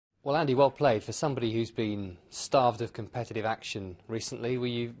Well, Andy, well played. For somebody who's been starved of competitive action recently, were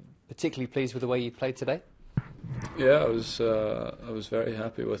you particularly pleased with the way you played today? Yeah, I was very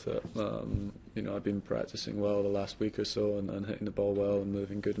happy with it. I've been practicing well the last week or so, and hitting the ball well and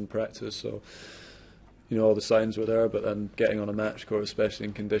moving good in practice. So, all the signs were there. But then getting on a match course, especially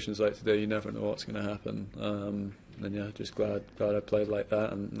in conditions like today, you never know what's going to happen. And yeah, just glad I played like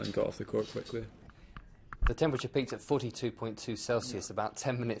that and got off the court quickly. The temperature peaked at 42.2 Celsius about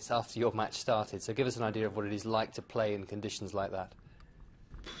 10 minutes after your match started. So give us an idea of what it is like to play in conditions like that.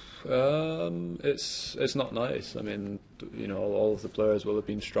 It's not nice. I mean, all of the players will have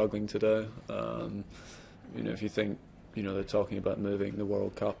been struggling today. If you think, they're talking about moving the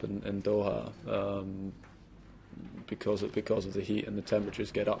World Cup in Doha because of the heat, and the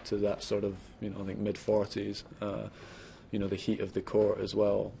temperatures get up to that sort of, I think mid-40s. The heat of the court as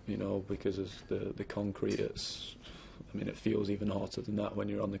well. Because of the concrete, it feels even hotter than that when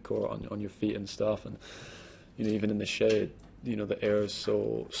you're on the court on your feet and stuff, and even in the shade. The air is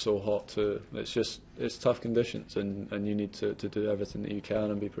so hot too. It's tough conditions, and you need to do everything that you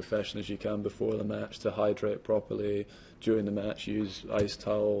can and be professional as you can before the match to hydrate properly. During the match, use ice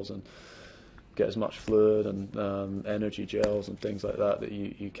towels and get as much fluid and energy gels and things like that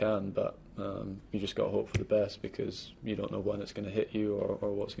you can. But you just got to hope for the best, because you don't know when it's going to hit you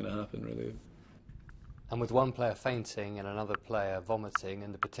or what's going to happen, really. And with one player fainting and another player vomiting,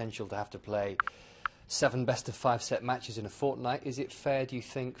 and the potential to have to play 7 best-of-5 set matches in a fortnight, is it fair, do you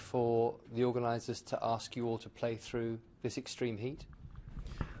think, for the organisers to ask you all to play through this extreme heat?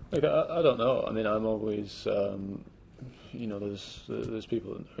 Look, I don't know. I mean, I'm always, there's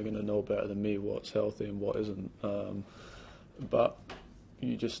people that are going to know better than me what's healthy and what isn't. But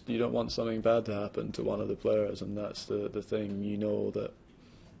you don't want something bad to happen to one of the players, and that's the thing. You know that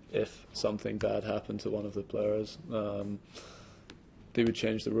if something bad happened to one of the players, they would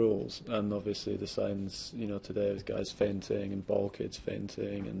change the rules. And obviously the signs, today is guys fainting and ball kids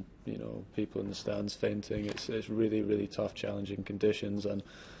fainting and, people in the stands fainting. It's really, really tough, challenging conditions, and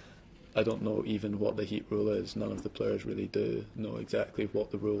I don't know even what the heat rule is. None of the players really do know exactly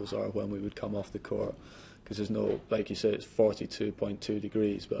what the rules are when we would come off the court, because there's no, like you say, it's 42.2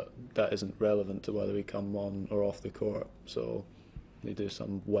 degrees, but that isn't relevant to whether we come on or off the court. So they do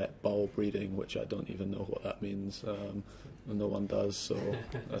some wet ball breeding, which I don't even know what that means, and no one does, so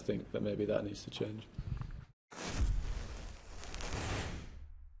I think that maybe that needs to change.